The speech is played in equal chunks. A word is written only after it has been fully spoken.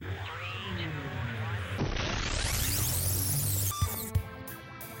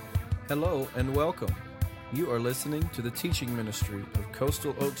Hello and welcome. You are listening to the teaching ministry of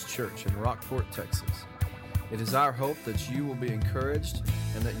Coastal Oaks Church in Rockport, Texas. It is our hope that you will be encouraged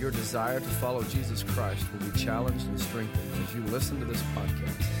and that your desire to follow Jesus Christ will be challenged and strengthened as you listen to this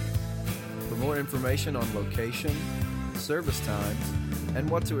podcast. For more information on location, service times, and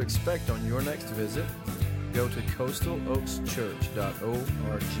what to expect on your next visit, go to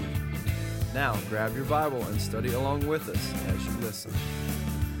coastaloakschurch.org. Now, grab your Bible and study along with us as you listen.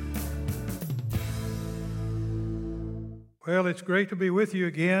 Well, it's great to be with you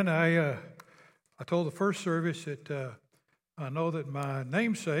again. I told the first service that I know that my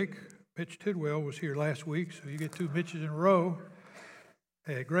namesake, Mitch Tidwell, was here last week, so you get two Mitches in a row.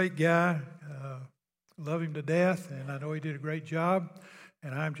 A great guy, love him to death, and I know he did a great job.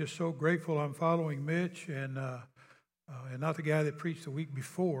 And I'm just so grateful I'm following Mitch, and not the guy that preached the week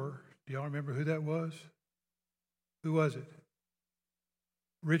before. Do y'all remember who that was? Who was it?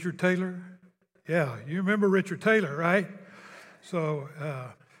 Richard Taylor? Yeah, you remember Richard Taylor, right? So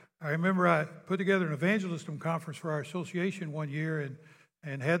I remember I put together an evangelism conference for our association one year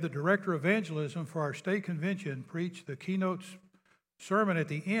and had the director of evangelism for our state convention preach the keynote sermon at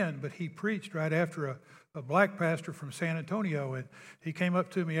the end, but he preached right after a black pastor from San Antonio, and he came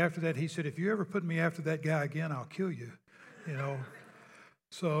up to me after that. He said, "If you ever put me after that guy again, I'll kill you," you know.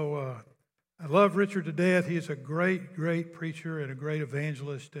 So I love Richard to death. He is a great, great preacher and a great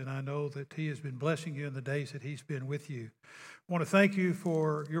evangelist, and I know that he has been blessing you in the days that he's been with you. I want to thank you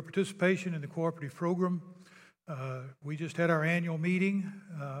for your participation in the cooperative program. We just had our annual meeting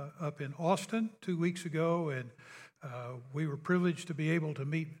up in Austin 2 weeks ago, and we were privileged to be able to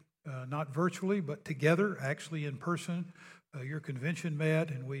meet not virtually, but together, actually in person. Your convention met,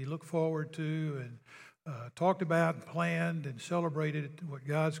 and we look forward to and talked about and planned and celebrated what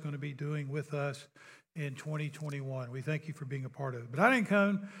God's going to be doing with us in 2021. We thank you for being a part of it. But I didn't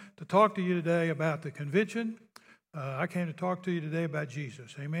come to talk to you today about the convention. I came to talk to you today about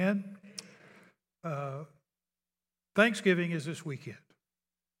Jesus. Amen? Thanksgiving is this weekend,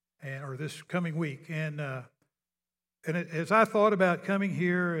 or this coming week. And as I thought about coming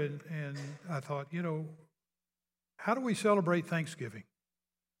here, and I thought, you know, how do we celebrate Thanksgiving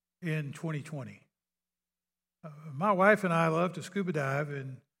in 2020? My wife and I love to scuba dive,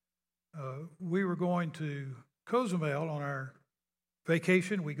 and we were going to Cozumel on our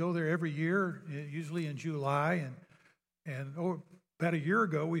vacation. We go there every year, usually in July, and about a year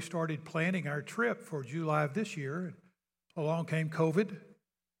ago, we started planning our trip for July of this year. Along came COVID,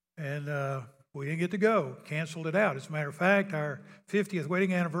 and we didn't get to go, canceled it out. As a matter of fact, our 50th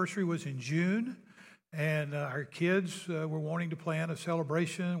wedding anniversary was in June, and our kids were wanting to plan a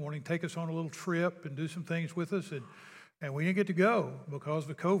celebration, wanting to take us on a little trip and do some things with us, and we didn't get to go because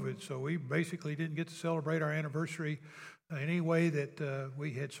of COVID. So we basically didn't get to celebrate our anniversary any way that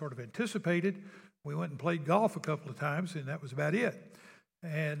we had sort of anticipated. We went and played golf a couple of times, and that was about it.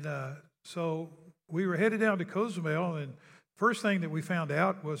 And so we were headed down to Cozumel, and first thing that we found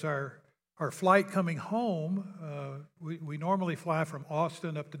out was our flight coming home. We normally fly from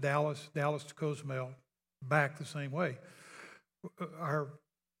Austin up to Dallas to Cozumel, back the same way. Our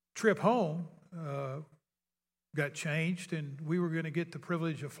trip home got changed, and we were going to get the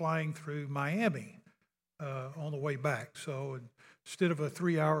privilege of flying through Miami on the way back. So instead of a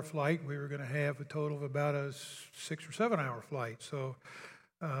 3-hour flight, we were going to have a total of about a 6 or 7 hour flight. So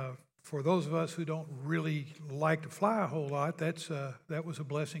for those of us who don't really like to fly a whole lot, that was a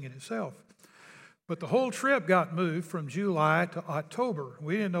blessing in itself. But the whole trip got moved from July to October.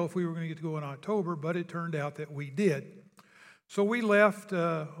 We didn't know if we were going to get to go in October, but it turned out that we did. So we left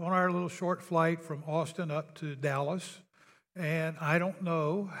on our little short flight from Austin up to Dallas, and I don't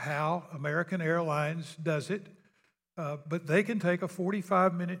know how American Airlines does it, but they can take a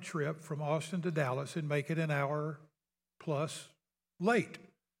 45-minute trip from Austin to Dallas and make it an hour plus late.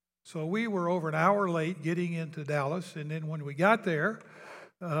 So we were over an hour late getting into Dallas, and then when we got there,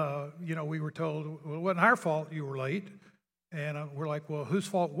 we were told, well, it wasn't our fault you were late. And we're like, well, whose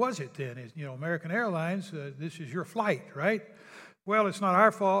fault was it then? American Airlines, this is your flight, right? Well, it's not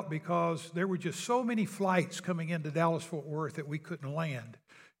our fault because there were just so many flights coming into Dallas-Fort Worth that we couldn't land.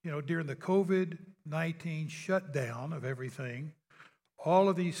 During the COVID-19 shutdown of everything, all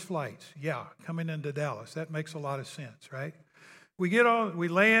of these flights, coming into Dallas. That makes a lot of sense, right? We get on, we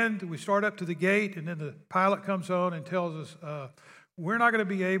land, we start up to the gate, and then the pilot comes on and tells us, we're not going to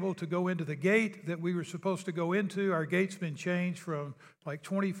be able to go into the gate that we were supposed to go into. Our gate's been changed from like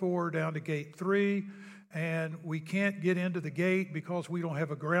 24 down to gate 3, and we can't get into the gate because we don't have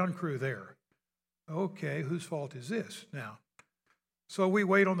a ground crew there. Okay, whose fault is this now? So we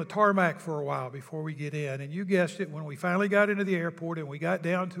wait on the tarmac for a while before we get in. And you guessed it, when we finally got into the airport and we got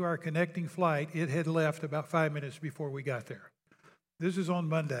down to our connecting flight, it had left about 5 minutes before we got there. This is on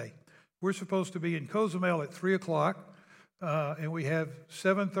Monday. We're supposed to be in Cozumel at 3 o'clock, and we have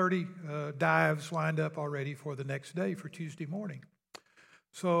 7:30 dives lined up already for the next day for Tuesday morning.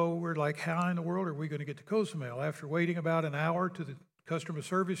 So we're like, how in the world are we going to get to Cozumel? After waiting about an hour to the customer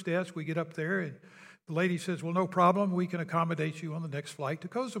service desk, we get up there, and the lady says, well, no problem. We can accommodate you on the next flight to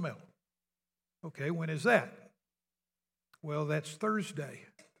Cozumel. Okay, when is that? Well, that's Thursday.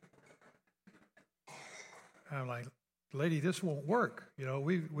 I'm like, lady, this won't work. You know,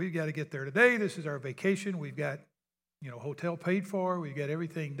 we've got to get there today. This is our vacation. We've got, hotel paid for. We've got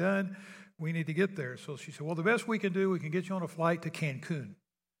everything done. We need to get there. So she said, well, the best we can do, we can get you on a flight to Cancun.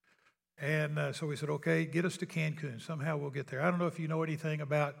 And so we said, okay, get us to Cancun. Somehow we'll get there. I don't know if you know anything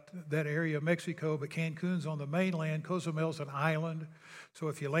about that area of Mexico, but Cancun's on the mainland. Cozumel's an island. So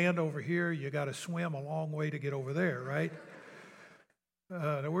if you land over here, you got to swim a long way to get over there, right?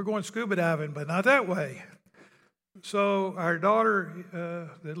 Now we're going scuba diving, but not that way. So our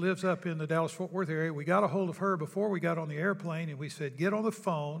daughter that lives up in the Dallas-Fort Worth area, we got a hold of her before we got on the airplane, and we said, get on the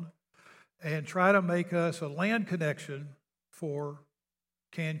phone and try to make us a land connection for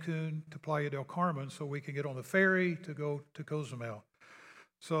Cancun to Playa del Carmen so we can get on the ferry to go to Cozumel.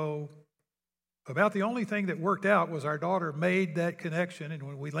 So about the only thing that worked out was our daughter made that connection, and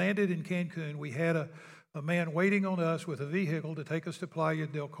when we landed in Cancun, we had a man waiting on us with a vehicle to take us to Playa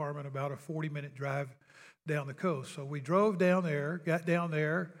del Carmen, about a 40-minute drive down the coast. So we drove down there, got down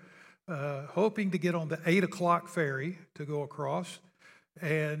there, hoping to get on the 8 o'clock ferry to go across,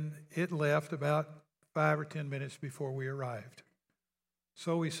 and it left about 5 or 10 minutes before we arrived.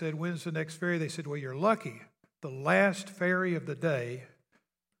 So we said, when's the next ferry? They said, well, you're lucky. The last ferry of the day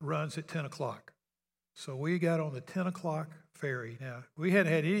runs at 10 o'clock. So we got on the 10 o'clock ferry. Now, we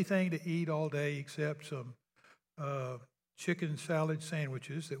hadn't had anything to eat all day except some chicken salad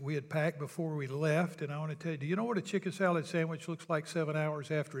sandwiches that we had packed before we left. And I want to tell you, do you know what a chicken salad sandwich looks like 7 hours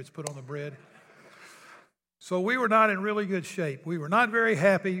after it's put on the bread? So we were not in really good shape. We were not very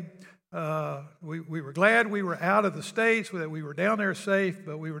happy. We were glad we were out of the States, that we were down there safe,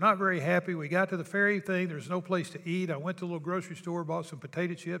 but we were not very happy. We got to the ferry thing. There's no place to eat. I went to a little grocery store, bought some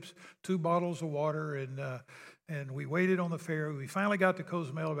potato chips, 2 bottles of water, and we waited on the ferry. We finally got to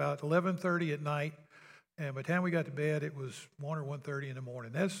Cozumel about 11:30 at night, and by the time we got to bed, it was 1 or 1:30 in the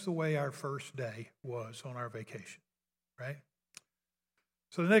morning. That's the way our first day was on our vacation, right?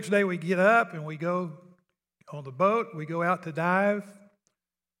 So the next day we get up and we go on the boat. We go out to dive.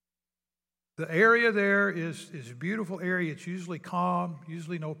 The area there is a beautiful area. It's usually calm,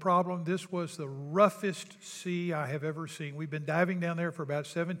 usually no problem. This was the roughest sea I have ever seen. We've been diving down there for about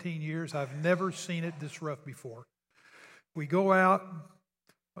 17 years. I've never seen it this rough before. We go out,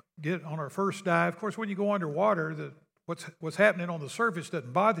 get on our first dive. Of course, when you go underwater, what's happening on the surface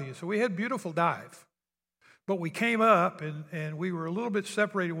doesn't bother you. So we had a beautiful dive. But we came up, and we were a little bit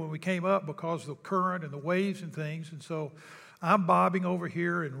separated when we came up because of the current and the waves and things. And so I'm bobbing over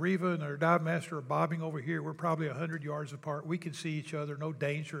here, and Reva and our dive master are bobbing over here. We're probably 100 yards apart. We can see each other, no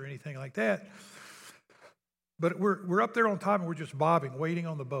danger or anything like that. But we're up there on top, and we're just bobbing, waiting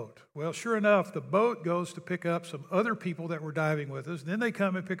on the boat. Well, sure enough, the boat goes to pick up some other people that were diving with us. And then they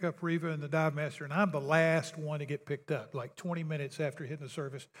come and pick up Reva and the dive master, and I'm the last one to get picked up, like 20 minutes after hitting the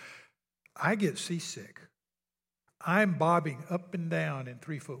surface. I get seasick. I'm bobbing up and down in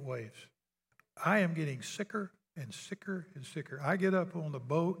 3-foot waves. I am getting sicker and sicker and sicker. I get up on the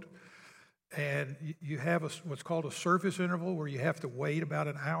boat, and you have what's called a surface interval where you have to wait about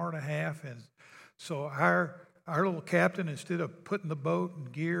an hour and a half. And so our little captain, instead of putting the boat in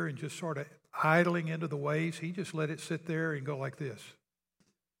gear and just sort of idling into the waves, he just let it sit there and go like this.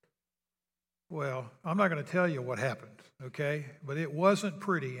 Well, I'm not going to tell you what happened, okay? But it wasn't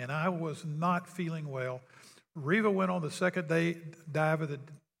pretty, and I was not feeling well. Reva went on the second day dive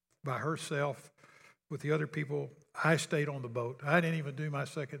by herself with the other people. I stayed on the boat. I didn't even do my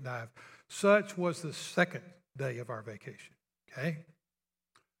second dive. Such was the second day of our vacation, okay?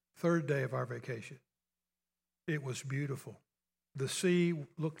 Third day of our vacation. It was beautiful. The sea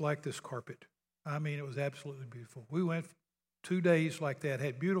looked like this carpet. I mean, it was absolutely beautiful. We went 2 days like that,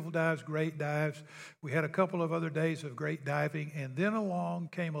 had beautiful dives, great dives. We had a couple of other days of great diving, and then along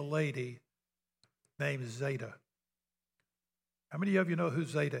came a lady named Zeta. How many of you know who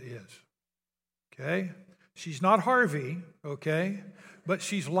Zeta is? Okay? She's not Harvey, okay? But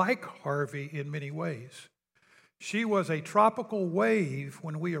she's like Harvey in many ways. She was a tropical wave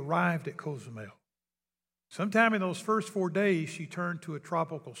when we arrived at Cozumel. Sometime in those first 4 days, she turned to a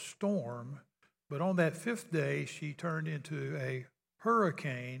tropical storm, but on that 5th day, she turned into a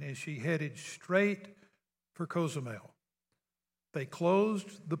hurricane, and she headed straight for Cozumel. They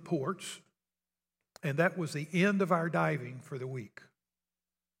closed the ports, and that was the end of our diving for the week.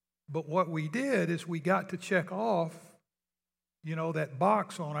 But what we did is we got to check off, that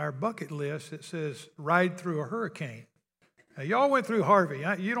box on our bucket list that says ride through a hurricane. Now, y'all went through Harvey.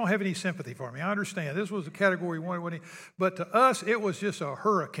 You don't have any sympathy for me. I understand. This was a Category 1. But to us, it was just a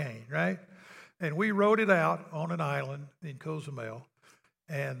hurricane, right? And we rode it out on an island in Cozumel,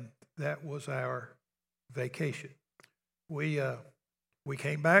 and that was our vacation. We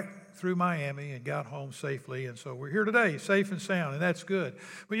came back through Miami and got home safely, and so we're here today, safe and sound, and that's good.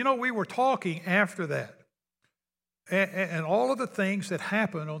 But we were talking after that, and all of the things that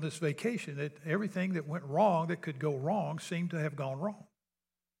happened on this vacation, that everything that went wrong, that could go wrong, seemed to have gone wrong.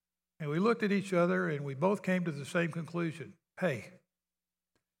 And we looked at each other, and we both came to the same conclusion. Hey,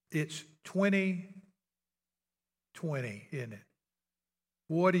 it's 2020, isn't it?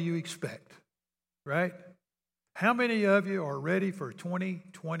 What do you expect, right? How many of you are ready for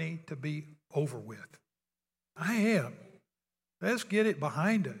 2020 to be over with? I am. Let's get it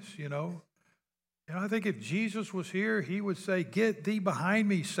behind us, I think if Jesus was here, he would say, get thee behind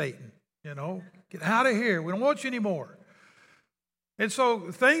me, Satan. Get out of here. We don't want you anymore. And so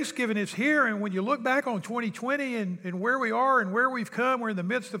Thanksgiving is here, and when you look back on 2020 and where we are and where we've come, we're in the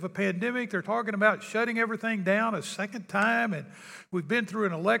midst of a pandemic. They're talking about shutting everything down a second time, and we've been through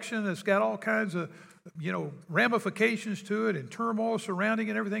an election that's got all kinds of ramifications to it and turmoil surrounding it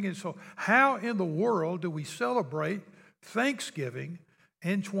and everything. And so how in the world do we celebrate Thanksgiving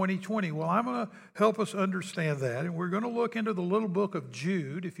in 2020? Well, I'm going to help us understand that, and we're going to look into the little book of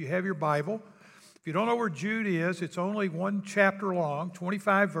Jude. If you have your Bible, if you don't know where Jude is, it's only one chapter long,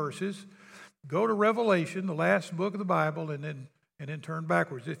 25 verses. Go to Revelation, the last book of the Bible, and then turn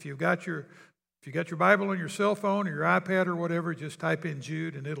backwards. If you've got your Bible on your cell phone or your iPad or whatever, just type in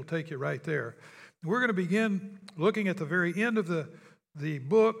Jude, and it'll take you right there. We're going to begin looking at the very end of the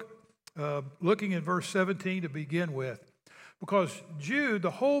book, looking at verse 17 to begin with. Because Jude,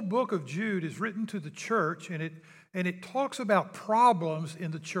 the whole book of Jude is written to the church, and it talks about problems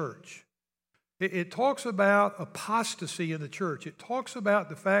in the church. It talks about apostasy in the church. It talks about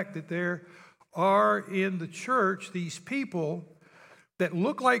the fact that there are in the church these people that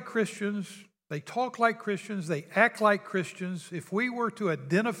look like Christians, they talk like Christians, they act like Christians. If we were to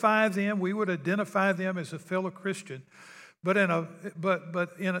identify them, we would identify them as a fellow Christian. But an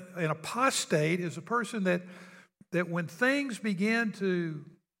apostate is a person that when things begin to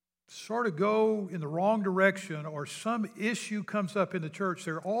sort of go in the wrong direction or some issue comes up in the church,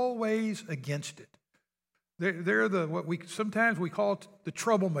 they're always against it. They're what we sometimes call the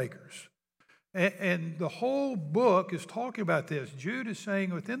troublemakers. And the whole book is talking about this. Jude is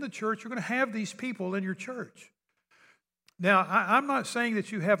saying within the church, you're going to have these people in your church. Now, I'm not saying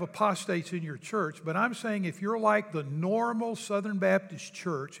that you have apostates in your church, but I'm saying if you're like the normal Southern Baptist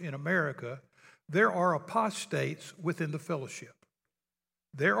church in America, there are apostates within the fellowship.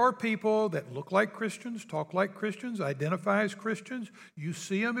 There are people that look like Christians, talk like Christians, identify as Christians. You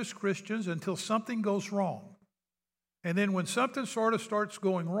see them as Christians until something goes wrong. And then when something sort of starts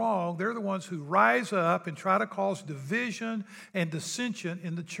going wrong, they're the ones who rise up and try to cause division and dissension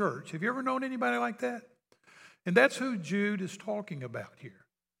in the church. Have you ever known anybody like that? And that's who Jude is talking about here.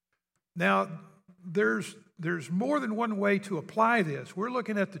 Now, there's more than one way to apply this. We're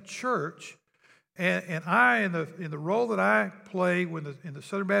looking at the church. And I, in the role that I play in the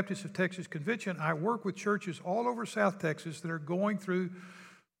Southern Baptist of Texas Convention, I work with churches all over South Texas that are going through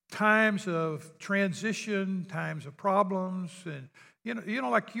times of transition, times of problems, and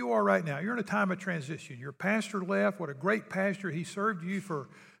like you are right now. You're in a time of transition. Your pastor left. What a great pastor! He served you for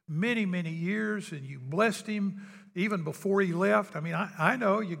many, many years, and you blessed him even before he left. I mean, I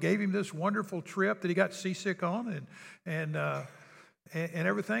know you gave him this wonderful trip that he got seasick on, and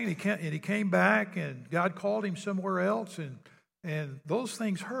everything. And he came back, and God called him somewhere else, and those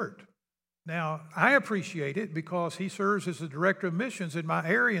things hurt. Now, I appreciate it because he serves as the director of missions in my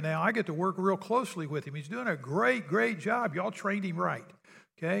area now. I get to work real closely with him. He's doing a great, great job. Y'all trained him right,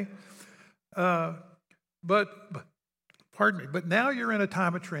 okay? But now you're in a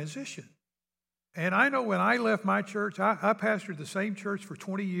time of transition. And I know when I left my church, I pastored the same church for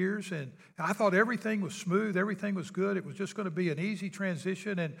 20 years, and I thought everything was smooth, everything was good. It was just going to be an easy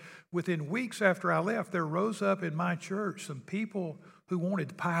transition. And within weeks after I left, there rose up in my church some people who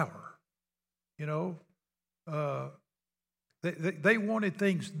wanted power. They wanted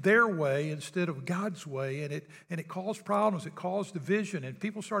things their way instead of God's way, and it caused problems. It caused division, and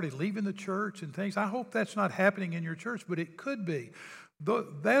people started leaving the church and things. I hope that's not happening in your church, but it could be.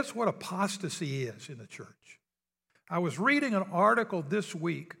 That's what apostasy is in the church. I was reading an article this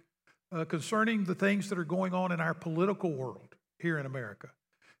week concerning the things that are going on in our political world here in America.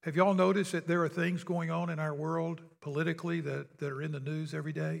 Have y'all noticed that there are things going on in our world politically that are in the news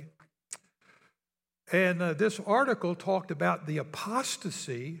every day? And this article talked about the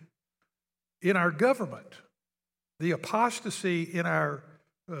apostasy in our government, the apostasy in our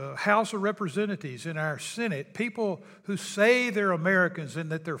House of Representatives, in our Senate, people who say they're Americans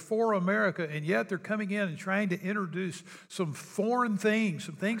and that they're for America, and yet they're coming in and trying to introduce some foreign things,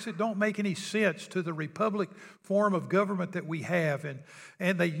 some things that don't make any sense to the republic form of government that we have.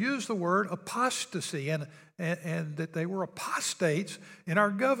 And they use the word apostasy and that they were apostates in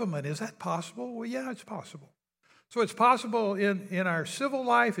our government. Is that possible? Well, yeah, it's possible. So it's possible in our civil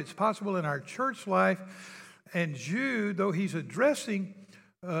life, it's possible in our church life. And Jude, though he's addressing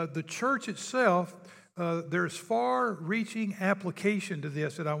the church itself, there's far-reaching application to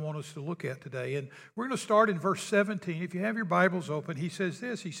this that I want us to look at today. And we're going to start in verse 17. If you have your Bibles open, he says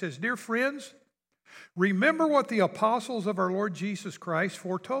this. He says, "Dear friends, remember what the apostles of our Lord Jesus Christ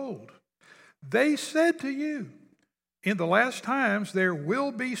foretold. They said to you, in the last times there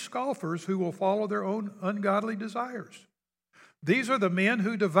will be scoffers who will follow their own ungodly desires. These are the men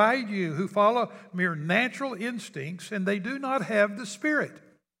who divide you, who follow mere natural instincts, and they do not have the Spirit."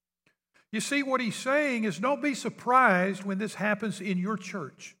 You see, what he's saying is don't be surprised when this happens in your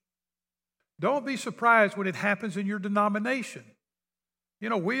church. Don't be surprised when it happens in your denomination. You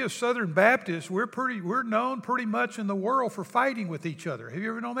know, we as Southern Baptists, we're known pretty much in the world for fighting with each other. Have you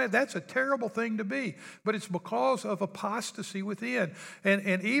ever known that? That's a terrible thing to be, but it's because of apostasy within.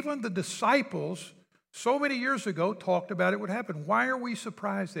 And even the disciples so many years ago talked about it would happen. Why are we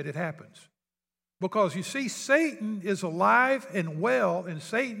surprised that it happens? Because you see, Satan is alive and well, and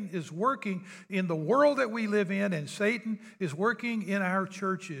Satan is working in the world that we live in, and Satan is working in our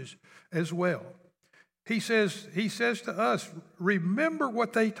churches as well. He says to us, remember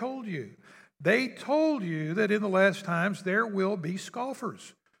what they told you. They told you that in the last times there will be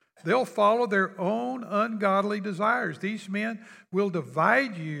scoffers. They'll follow their own ungodly desires. These men will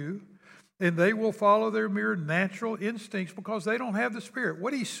divide you, and they will follow their mere natural instincts because they don't have the Spirit.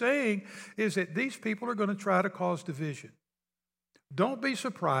 What he's saying is that these people are going to try to cause division. Don't be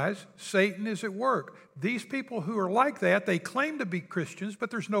surprised. Satan is at work. These people who are like that, they claim to be Christians,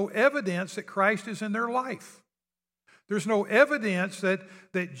 but there's no evidence that Christ is in their life. There's no evidence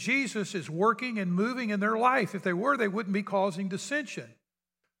that Jesus is working and moving in their life. If they were, they wouldn't be causing dissension.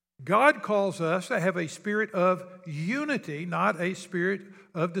 God calls us to have a spirit of unity, not a spirit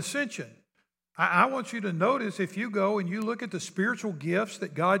of dissension. I want you to notice, if you go and you look at the spiritual gifts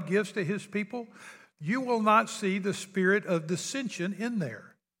that God gives to His people, you will not see the spirit of dissension in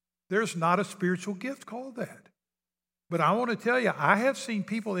there. There's not a spiritual gift called that. But I want to tell you, I have seen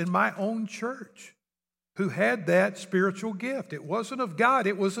people in my own church who had that spiritual gift. It wasn't of God,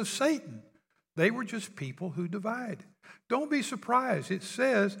 it was of Satan. They were just people who divide. Don't be surprised. It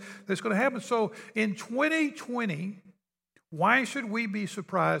says that's going to happen. So in 2020, why should we be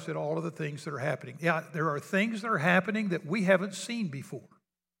surprised at all of the things that are happening? Yeah, there are things that are happening that we haven't seen before.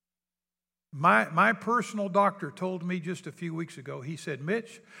 My personal doctor told me just a few weeks ago, he said,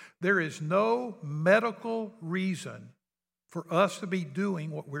 Mitch, there is no medical reason for us to be doing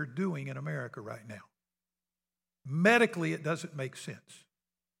what we're doing in America right now. Medically, it doesn't make sense.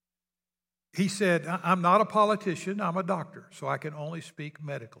 He said, I'm not a politician, I'm a doctor, so I can only speak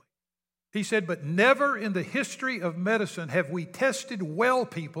medically. He said, but never in the history of medicine have we tested well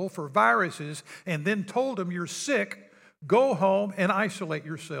people for viruses and then told them you're sick, go home and isolate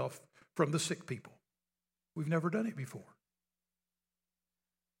yourself from the sick people. We've never done it before.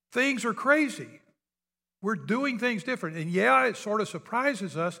 Things are crazy. We're doing things different. And yeah, it sort of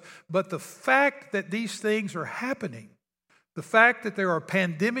surprises us, but the fact that these things are happening, the fact that there are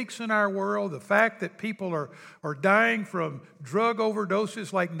pandemics in our world, the fact that people are dying from drug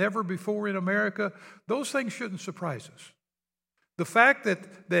overdoses like never before in America, those things shouldn't surprise us. The fact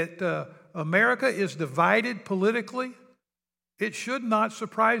that America is divided politically, it should not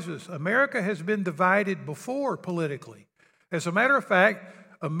surprise us. America has been divided before politically. As a matter of fact,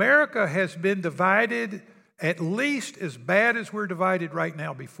 America has been divided at least as bad as we're divided right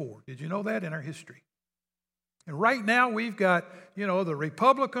now before. Did you know that in our history? And right now we've got, the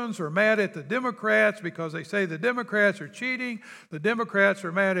Republicans are mad at the Democrats because they say the Democrats are cheating. The Democrats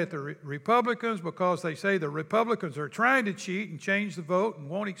are mad at the Republicans because they say the Republicans are trying to cheat and change the vote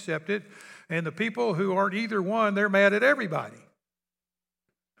and won't accept it. And the people who aren't either one, they're mad at everybody.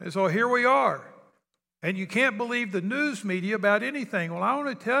 And so here we are. And you can't believe the news media about anything. Well, I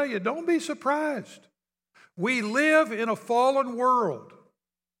want to tell you, don't be surprised. We live in a fallen world.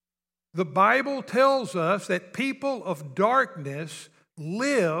 The Bible tells us that people of darkness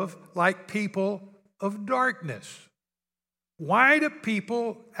live like people of darkness. Why do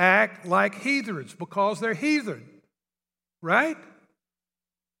people act like heathens? Because they're heathen, right?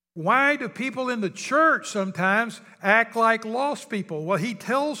 Why do people in the church sometimes act like lost people? Well, he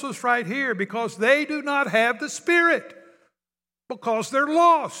tells us right here, because they do not have the Spirit, because they're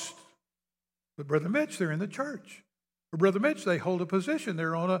lost. But Brother Mitch, they're in the church. Or Brother Mitch, they hold a position.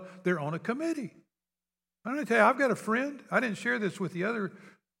 They're on a committee. I'm going to tell you, I've got a friend. I didn't share this with the other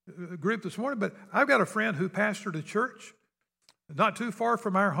group this morning, but I've got a friend who pastored a church not too far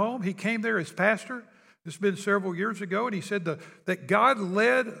from our home. He came there as pastor. This has been several years ago, and he said that God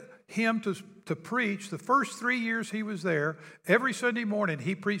led him to preach the first 3 years he was there. Every Sunday morning,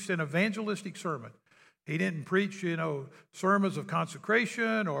 he preached an evangelistic sermon. He didn't preach, sermons of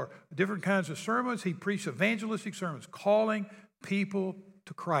consecration or different kinds of sermons. He preached evangelistic sermons, calling people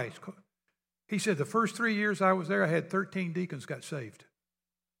to Christ. He said, the first 3 years I was there, I had 13 deacons got saved.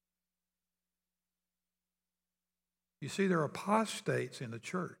 You see, there are apostates in the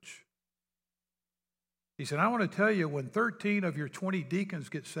church. He said, I want to tell you, when 13 of your 20 deacons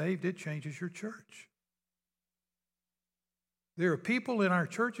get saved, it changes your church. There are people in our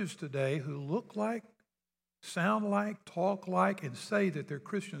churches today who look like, sound like, talk like, and say that they're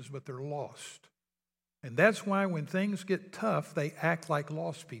Christians, but they're lost. And that's why when things get tough, they act like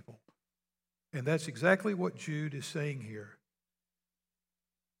lost people. And that's exactly what Jude is saying here.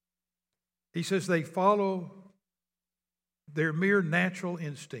 He says they follow their mere natural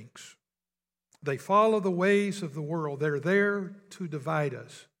instincts. They follow the ways of the world. They're there to divide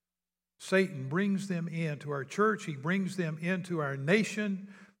us. Satan brings them into our church. He brings them into our nation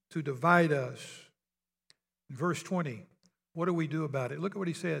to divide us. In verse 20, what do we do about it? Look at what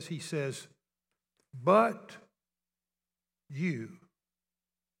he says. He says, but you.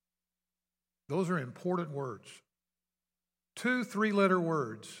 Those are important words. 2 3-letter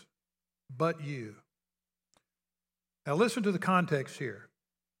words. But you. Now listen to the context here.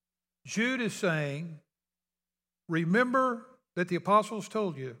 Jude is saying, remember that the apostles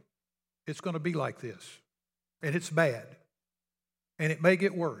told you it's going to be like this. And it's bad. And it may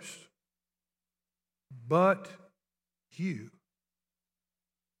get worse. But you.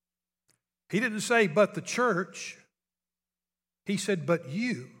 He didn't say, but the church. He said, but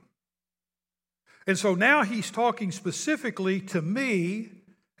you. And so now he's talking specifically to me.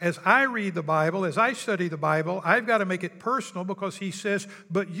 As I read the Bible, as I study the Bible, I've got to make it personal, because he says,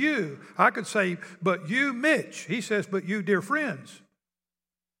 but you. I could say, but you, Mitch. He says, but you, dear friends.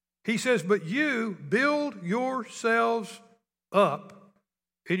 He says, but you build yourselves up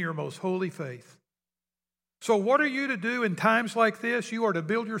in your most holy faith. So what are you to do in times like this? You are to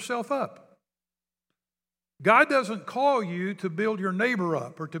build yourself up. God doesn't call you to build your neighbor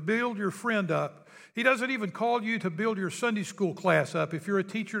up or to build your friend up. He doesn't even call you to build your Sunday school class up if you're a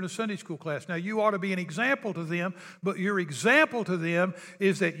teacher in a Sunday school class. Now, you ought to be an example to them, but your example to them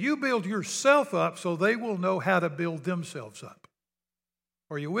is that you build yourself up so they will know how to build themselves up.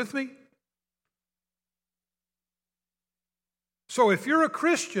 Are you with me? So if you're a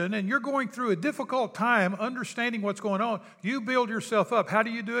Christian and you're going through a difficult time understanding what's going on, you build yourself up. How do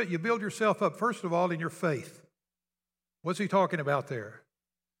you do it? You build yourself up, first of all, in your faith. What's he talking about there?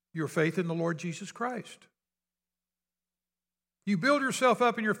 Your faith in the Lord Jesus Christ. You build yourself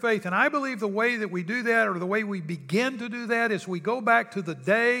up in your faith, and I believe the way that we do that, or the way we begin to do that, is we go back to the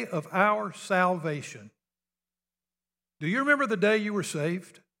day of our salvation. Do you remember the day you were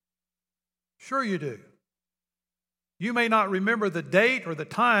saved? Sure you do. You may not remember the date or the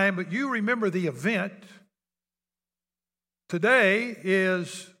time, but you remember the event. Today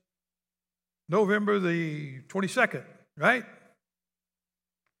is November the 22nd, right?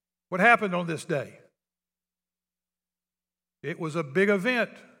 What happened on this day? It was a big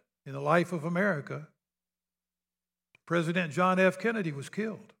event in the life of America. President John F. Kennedy was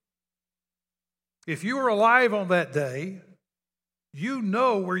killed. If you were alive on that day, you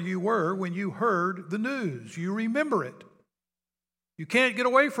know where you were when you heard the news. You remember it. You can't get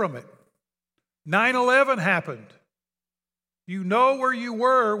away from it. 9/11 happened. You know where you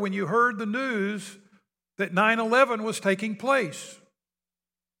were when you heard the news that 9/11 was taking place.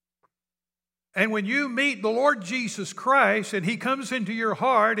 And when you meet the Lord Jesus Christ and He comes into your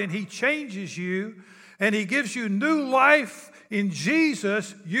heart and He changes you and He gives you new life in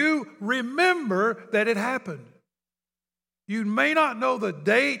Jesus, you remember that it happened. You may not know the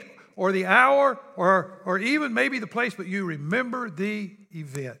date or the hour or even maybe the place, but you remember the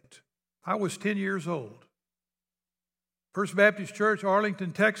event. I was 10 years old. First Baptist Church,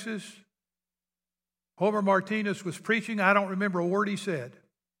 Arlington, Texas. Homer Martinez was preaching. I don't remember a word he said.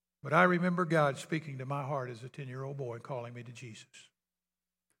 But I remember God speaking to my heart as a 10-year-old boy and calling me to Jesus.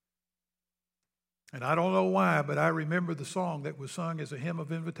 And I don't know why, but I remember the song that was sung as a hymn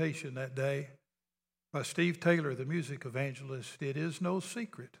of invitation that day by Steve Taylor, the music evangelist. It is no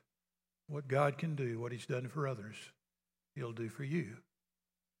secret what God can do, what He's done for others, He'll do for you.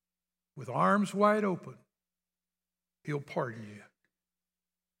 With arms wide open, He'll pardon you.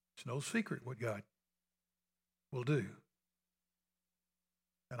 It's no secret what God will do.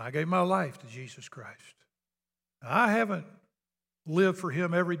 And I gave my life to Jesus Christ. I haven't lived for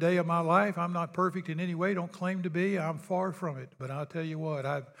Him every day of my life. I'm not perfect in any way, don't claim to be. I'm far from it. But I'll tell you what,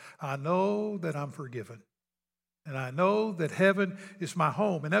 I know that I'm forgiven. And I know that heaven is my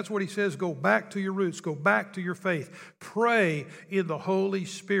home. And that's what He says, go back to your roots, go back to your faith. Pray in the Holy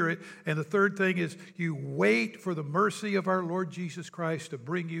Spirit. And the third thing is you wait for the mercy of our Lord Jesus Christ to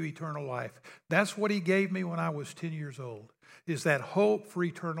bring you eternal life. That's what He gave me when I was 10 years old, is that hope for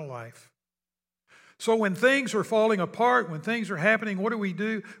eternal life. So when things are falling apart, when things are happening, what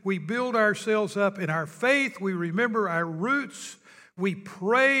do? We build ourselves up in our faith. We remember our roots. We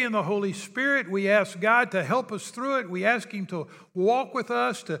pray in the Holy Spirit. We ask God to help us through it. We ask Him to walk with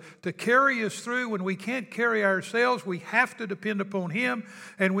us, to carry us through. When we can't carry ourselves, we have to depend upon Him,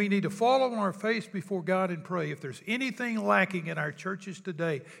 and we need to fall on our face before God and pray. If there's anything lacking in our churches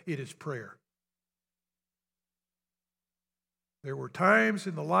today, it is prayer. There were times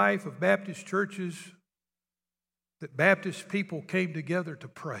in the life of Baptist churches that Baptist people came together to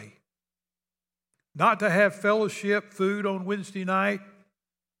pray. Not to have fellowship, food on Wednesday night,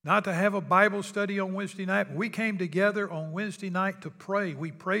 not to have a Bible study on Wednesday night, but we came together on Wednesday night to pray.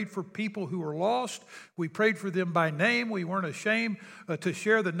 We prayed for people who were lost. We prayed for them by name. We weren't ashamed to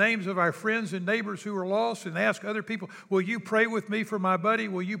share the names of our friends and neighbors who were lost and ask other people, will you pray with me for my buddy?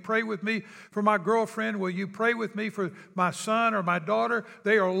 Will you pray with me for my girlfriend? Will you pray with me for my son or my daughter?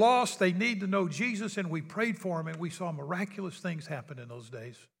 They are lost. They need to know Jesus, and we prayed for them, and we saw miraculous things happen in those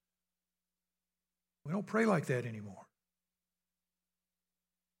days. We don't pray like that anymore.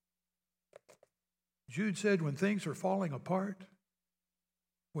 Jude said when things are falling apart,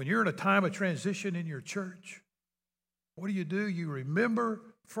 when you're in a time of transition in your church, what do? You remember,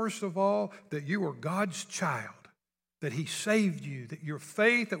 first of all, that you are God's child, that He saved you, that your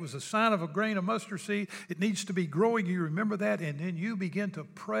faith that was a sign of a grain of mustard seed, it needs to be growing. You remember that, and then you begin to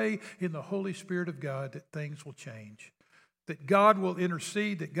pray in the Holy Spirit of God that things will change. That God will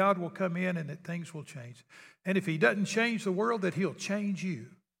intercede, that God will come in, and that things will change. And if He doesn't change the world, that He'll change you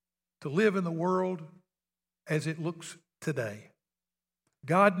to live in the world as it looks today.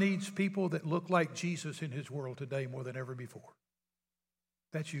 God needs people that look like Jesus in His world today more than ever before.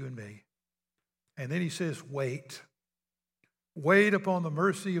 That's you and me. And then He says, wait. Wait upon the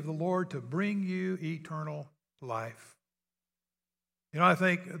mercy of the Lord to bring you eternal life. You know, I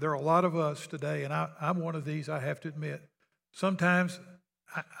think there are a lot of us today, and I'm one of these, I have to admit. Sometimes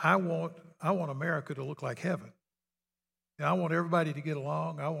I want America to look like heaven. And I want everybody to get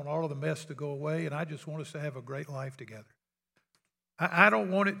along. I want all of the mess to go away, and I just want us to have a great life together. I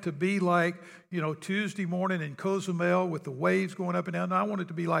don't want it to be like, Tuesday morning in Cozumel with the waves going up and down. No, I want it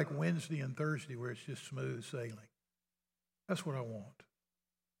to be like Wednesday and Thursday where it's just smooth sailing. That's what I want.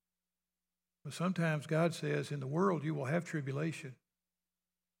 But sometimes God says, in the world you will have tribulation,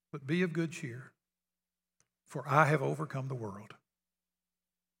 but be of good cheer. For I have overcome the world.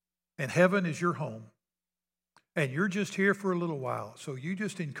 And heaven is your home. And you're just here for a little while. So you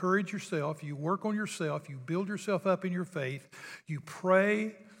just encourage yourself. You work on yourself. You build yourself up in your faith. You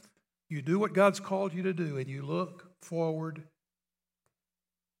pray. You do what God's called you to do. And you look forward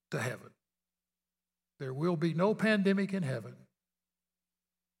to heaven. There will be no pandemic in heaven.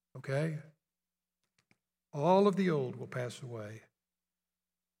 Okay? All of the old will pass away.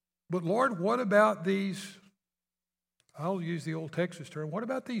 But Lord, what about these... I'll use the old Texas term. What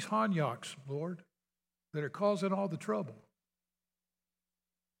about these Hanyaks, Lord, that are causing all the trouble?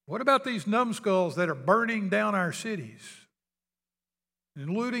 What about these numbskulls that are burning down our cities and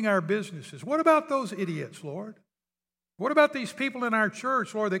looting our businesses? What about those idiots, Lord? What about these people in our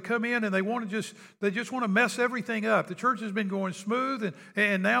church, Lord, that come in and they just want to mess everything up? The church has been going smooth,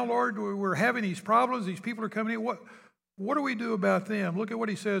 and now, Lord, we're having these problems. These people are coming in. What do we do about them? Look at what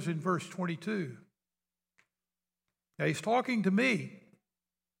He says in verse 22. Now, He's talking to me.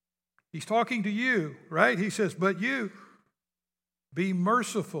 He's talking to you, right? He says, but you, be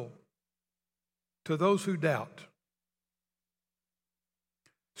merciful to those who doubt.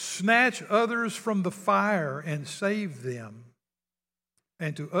 Snatch others from the fire and save them.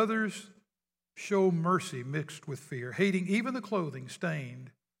 And to others show mercy mixed with fear, hating even the clothing stained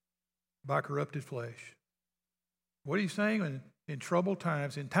by corrupted flesh. What are you saying? in troubled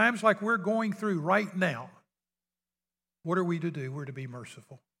times, in times like we're going through right now, what are we to do? We're to be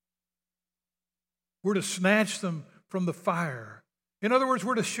merciful. We're to snatch them from the fire. In other words,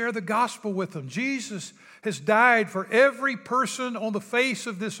 we're to share the gospel with them. Jesus has died for every person on the face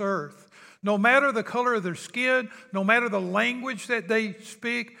of this earth. No matter the color of their skin, no matter the language that they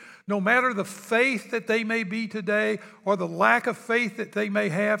speak, no matter the faith that they may be today or the lack of faith that they may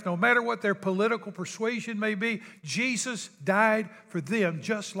have, no matter what their political persuasion may be, Jesus died for them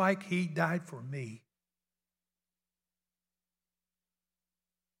just like He died for me.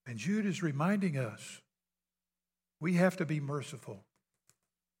 And Jude is reminding us we have to be merciful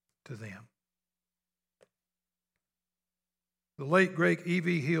to them. The late, great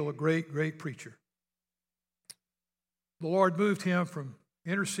E.V. Hill, a great, great preacher. The Lord moved him from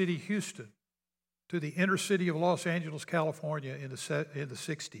inner city Houston to the inner city of Los Angeles, California in the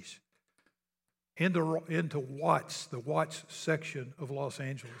 60s, into Watts, the Watts section of Los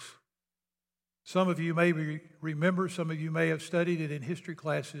Angeles. Some of you may remember, some of you may have studied it in history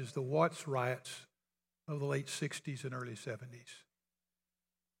classes, the Watts riots of the late 60s and early 70s.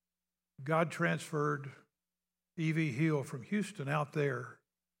 God transferred E.V. Hill from Houston out there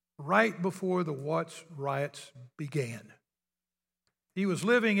right before the Watts riots began. He was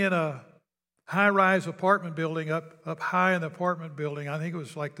living in a high-rise apartment building up high in the apartment building. I think it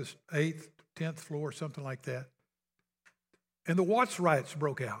was like the 8th, 10th floor, something like that. And the Watts riots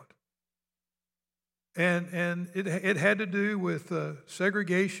broke out. And it had to do with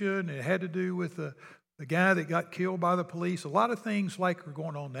segregation. It had to do with the guy that got killed by the police. A lot of things like are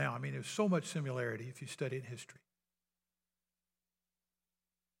going on now. I mean, there's so much similarity if you study in history.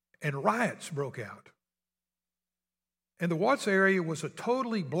 And riots broke out. And the Watts area was a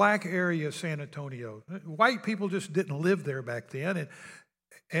totally black area of San Antonio. White people just didn't live there back then.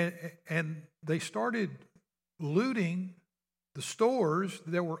 And they started looting the stores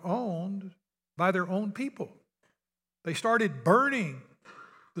that were owned by their own people. They started burning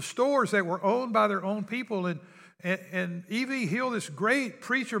the stores that were owned by their own people. And E.V. Hill, this great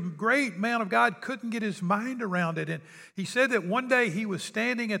preacher, great man of God, couldn't get his mind around it. And he said that one day he was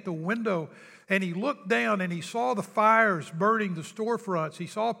standing at the window and he looked down and he saw the fires burning the storefronts. He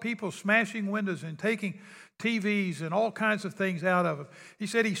saw people smashing windows and taking TVs and all kinds of things out of them. He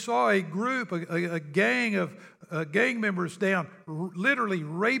said he saw a group, a gang of gang members down, literally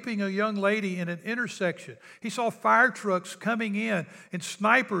raping a young lady in an intersection. He saw fire trucks coming in and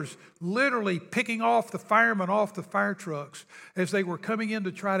snipers literally picking off the firemen off the fire trucks as they were coming in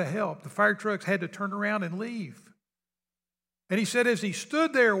to try to help. The fire trucks had to turn around and leave. And he said as he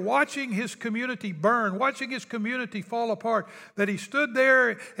stood there watching his community burn, watching his community fall apart, that he stood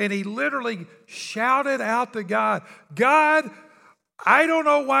there and he literally shouted out to God, God, I don't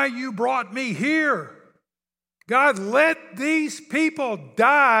know why you brought me here. God, let these people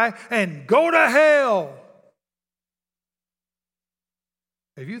die and go to hell.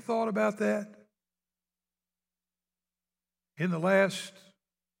 Have you thought about that? In the last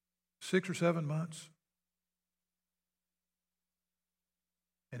 6 or 7 months?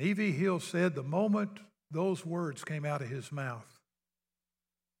 And E.V. Hill said the moment those words came out of his mouth,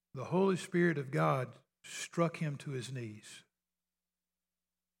 the Holy Spirit of God struck him to his knees.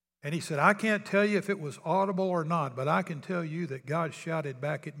 And he said, I can't tell you if it was audible or not, but I can tell you that God shouted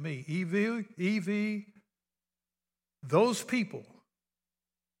back at me, E.V., those people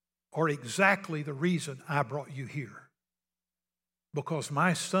are exactly the reason I brought you here. Because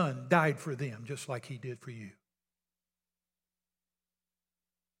my son died for them just like he did for you.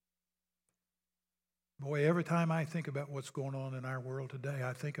 Boy, every time I think about what's going on in our world today,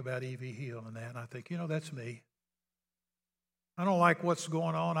 I think about E.V. Hill and that, and I think, that's me. I don't like what's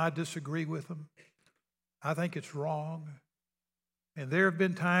going on. I disagree with them. I think it's wrong. And there have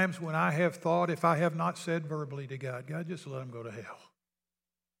been times when I have thought, if I have not said verbally to God, God, just let them go to hell.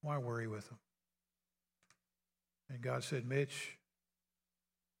 Why worry with them? And God said, Mitch,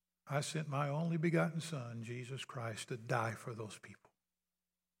 I sent my only begotten Son, Jesus Christ, to die for those people.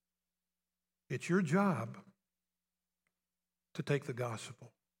 It's your job to take the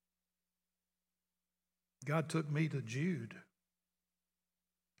gospel. God took me to Jude.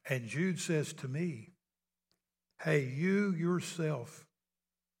 And Jude says to me, hey, you yourself,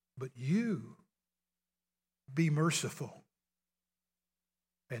 but you be merciful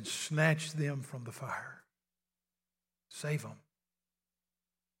and snatch them from the fire. Save them.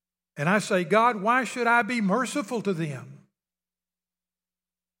 And I say, God, why should I be merciful to them?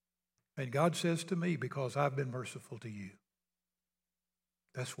 And God says to me, because I've been merciful to you.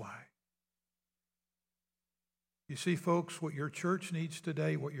 That's why. You see, folks, what your church needs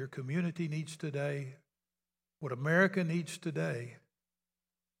today, what your community needs today, What America needs today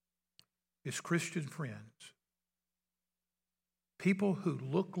is Christian friends. People who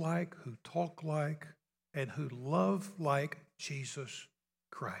look like, who talk like, and who love like Jesus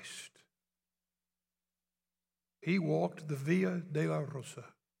Christ. He walked the Via Dolorosa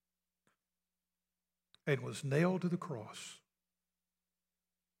and was nailed to the cross,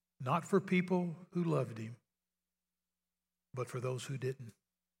 not for people who loved him, but for those who didn't.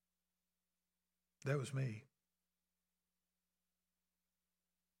 That was me.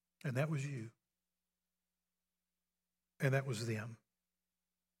 And that was you. And that was them.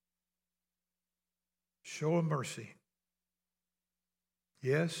 Show them mercy.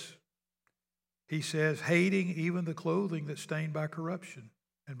 Yes, he says, hating even the clothing that's stained by corruption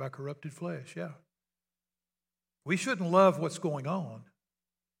and by corrupted flesh. Yeah. We shouldn't love what's going on.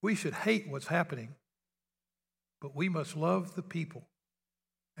 We should hate what's happening. But we must love the people.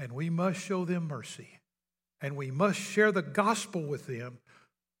 And we must show them mercy. And we must share the gospel with them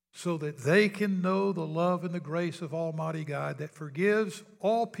so that they can know the love and the grace of Almighty God that forgives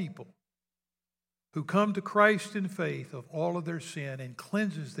all people who come to Christ in faith of all of their sin and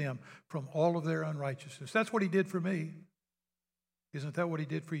cleanses them from all of their unrighteousness. That's what he did for me. Isn't that what he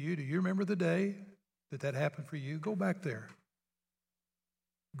did for you? Do you remember the day that happened for you? Go back there.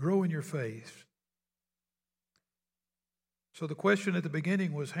 Grow in your faith. So the question at the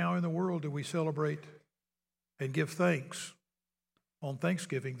beginning was, how in the world do we celebrate and give thanks on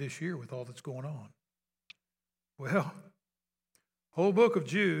Thanksgiving this year with all that's going on? Well, whole book of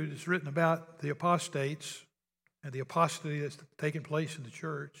Jude is written about the apostates and the apostasy that's taking place in the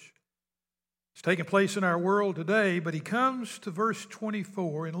church. It's taking place in our world today, but he comes to verse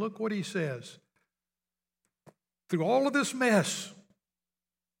 24, and look what he says. Through all of this mess,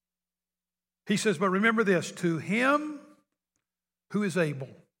 he says, but remember this, to him who is able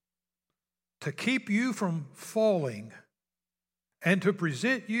to keep you from falling and to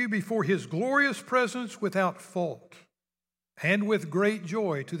present you before his glorious presence without fault and with great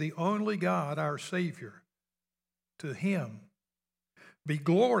joy, to the only God, our Savior. To him be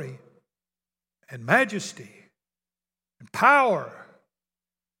glory and majesty and power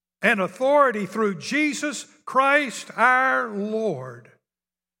and authority through Jesus Christ our Lord,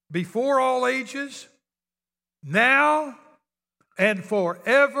 before all ages, now and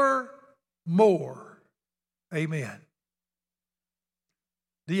forevermore. Amen.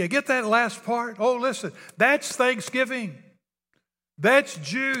 Do you get that last part? Oh, listen, that's Thanksgiving. That's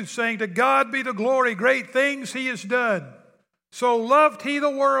Jude saying, to God be the glory, great things he has done. So loved he the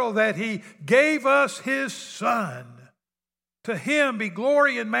world that he gave us his Son. To him be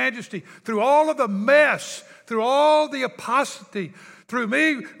glory and majesty through all of the mess, through all the apostasy, through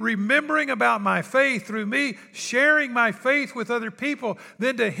me remembering about my faith, through me sharing my faith with other people.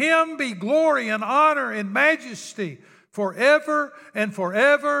 Then to him be glory and honor and majesty forever and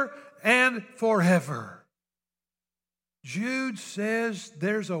forever and forever. Jude says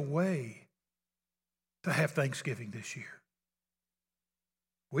there's a way to have Thanksgiving this year.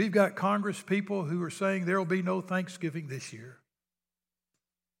 We've got Congress people who are saying there will be no Thanksgiving this year.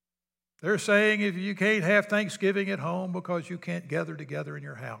 They're saying if you can't have Thanksgiving at home because you can't gather together in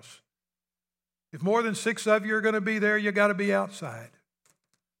your house. If more than 6 of you are going to be there, you got to be outside.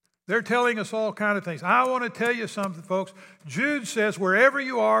 They're telling us all kinds of things. I want to tell you something, folks. Jude says, wherever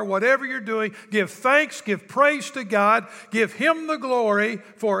you are, whatever you're doing, give thanks, give praise to God, give him the glory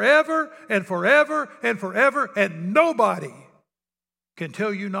forever and forever and forever, and nobody can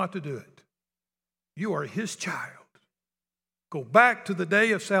tell you not to do it. You are his child. Go back to the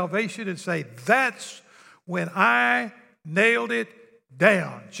day of salvation and say, that's when I nailed it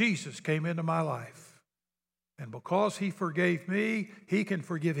down. Jesus came into my life. And because he forgave me, he can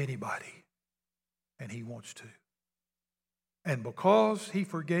forgive anybody. And he wants to. And because he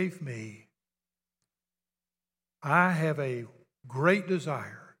forgave me, I have a great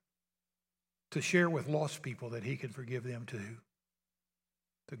desire to share with lost people that he can forgive them too.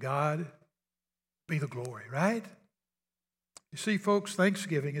 To God be the glory, right? You see, folks,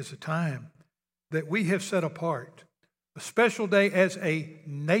 Thanksgiving is a time that we have set apart, a special day as a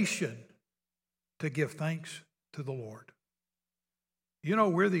nation to give thanks to the Lord. You know,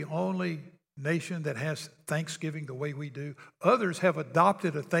 we're the only nation that has Thanksgiving the way we do. Others have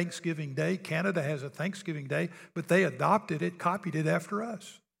adopted a Thanksgiving day. Canada has a Thanksgiving day, but they adopted it, copied it after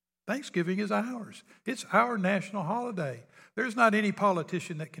us. Thanksgiving is ours. It's our national holiday. There's not any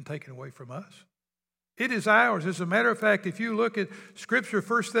politician that can take it away from us. It is ours. As a matter of fact, if you look at Scripture,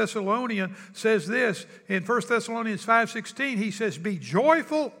 1 Thessalonians says this. In 1 Thessalonians 5:16, he says, be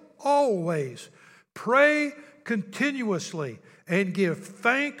joyful always. Pray continuously and give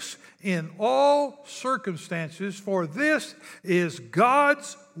thanks in all circumstances, for this is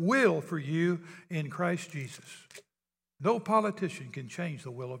God's will for you in Christ Jesus. No politician can change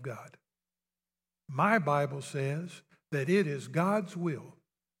the will of God. My Bible says that it is God's will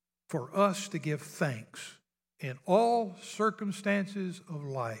for us to give thanks in all circumstances of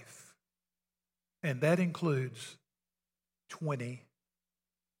life. And that includes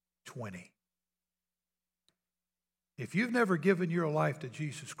 2020. If you've never given your life to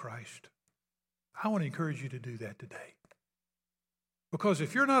Jesus Christ, I want to encourage you to do that today. Because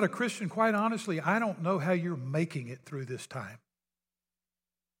if you're not a Christian, quite honestly, I don't know how you're making it through this time.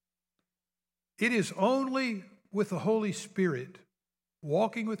 It is only with the Holy Spirit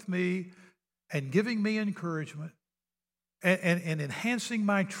walking with me and giving me encouragement and enhancing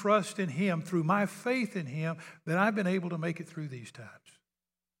my trust in Him through my faith in Him that I've been able to make it through these times.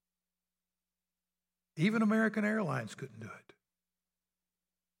 Even American Airlines couldn't do it.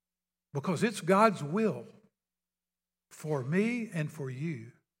 Because it's God's will for me and for you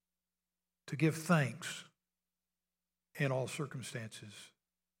to give thanks in all circumstances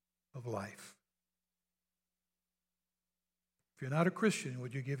of life. If you're not a Christian,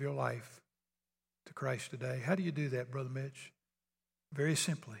 would you give your life to Christ today? How do you do that, Brother Mitch? Very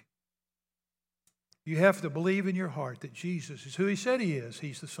simply. You have to believe in your heart that Jesus is who He said He is.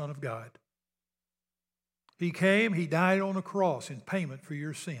 He's the Son of God. He came, He died on a cross in payment for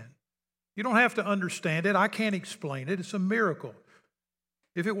your sin. You don't have to understand it. I can't explain it. It's a miracle.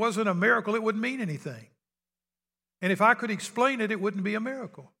 If it wasn't a miracle, it wouldn't mean anything. And if I could explain it, it wouldn't be a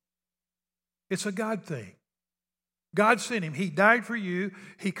miracle. It's a God thing. God sent Him. He died for you.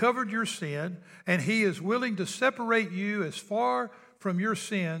 He covered your sin. And He is willing to separate you as far from your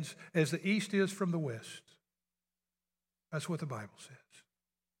sins as the east is from the west. That's what the Bible says.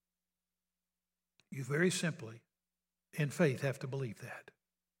 You very simply, in faith, have to believe that.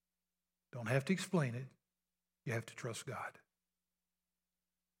 Don't have to explain it. You have to trust God.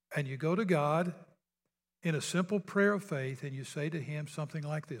 And you go to God in a simple prayer of faith and you say to Him something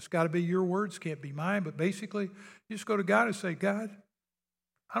like this. Got to be your words, can't be mine, but basically you just go to God and say, God,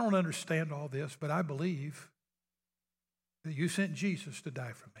 I don't understand all this, but I believe that You sent Jesus to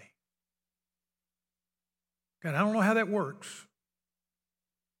die for me. God, I don't know how that works,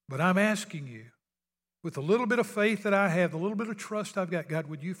 but I'm asking You, with the little bit of faith that I have, the little bit of trust I've got, God,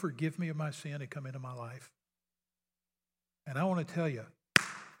 would You forgive me of my sin and come into my life? And I want to tell you,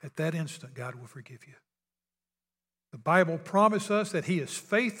 at that instant, God will forgive you. The Bible promises us that He is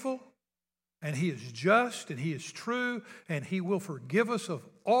faithful and He is just and He is true and He will forgive us of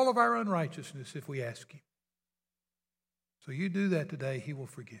all of our unrighteousness if we ask Him. So you do that today, He will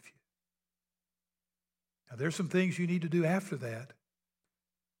forgive you. Now there's some things you need to do after that.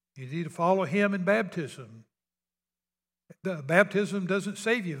 You need to follow Him in baptism. Baptism doesn't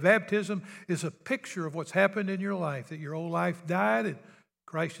save you. Baptism is a picture of what's happened in your life, that your old life died and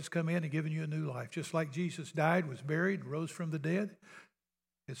Christ has come in and given you a new life. Just like Jesus died, was buried, rose from the dead.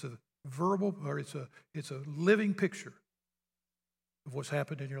 It's a verbal, or it's a living picture of what's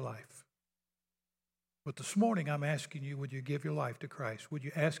happened in your life. But this morning I'm asking you, would you give your life to Christ? Would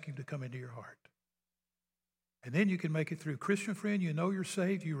you ask Him to come into your heart? And then you can make it through. Christian friend, you know you're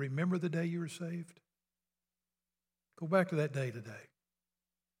saved. You remember the day you were saved. Go back to that day today.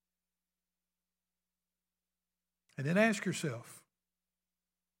 And then ask yourself,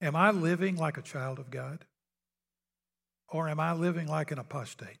 am I living like a child of God? Or am I living like an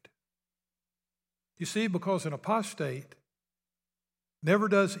apostate? You see, because an apostate never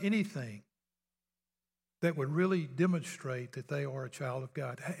does anything that would really demonstrate that they are a child of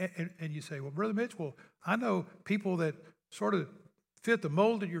God. And you say, well, Brother Mitch, well, I know people that sort of fit the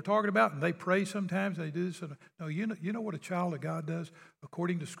mold that you're talking about, and they pray sometimes, and they do this. No, you know what a child of God does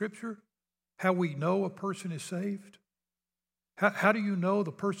according to Scripture? How we know a person is saved? How do you know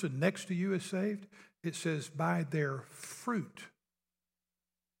the person next to you is saved? It says, by their fruit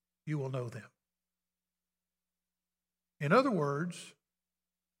you will know them. In other words,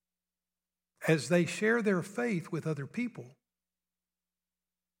 as they share their faith with other people,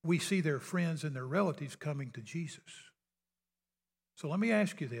 we see their friends and their relatives coming to Jesus. So let me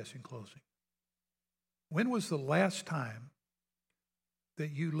ask you this in closing. When was the last time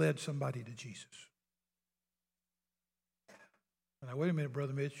that you led somebody to Jesus? Now, wait a minute,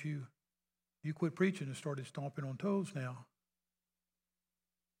 Brother Mitch, you quit preaching and started stomping on toes now.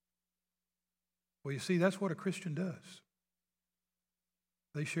 Well, you see, that's what a Christian does.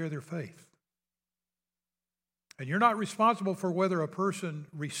 They share their faith. And you're not responsible for whether a person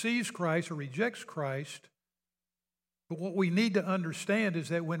receives Christ or rejects Christ But what we need to understand is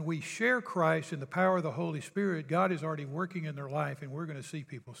that when we share Christ in the power of the Holy Spirit, God is already working in their life, and we're going to see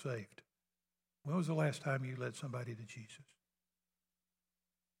people saved. When was the last time you led somebody to Jesus?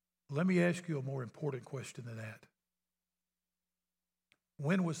 Let me ask you a more important question than that.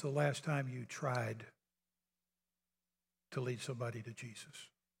 When was the last time you tried to lead somebody to Jesus?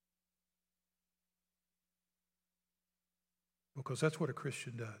 Because that's what a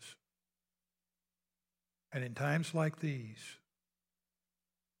Christian does. And in times like these,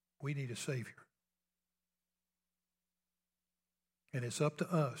 we need a Savior. And it's up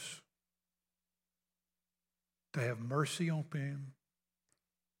to us to have mercy on them,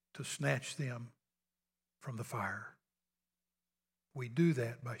 to snatch them from the fire. We do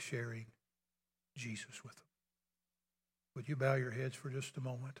that by sharing Jesus with them. Would you bow your heads for just a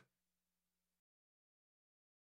moment?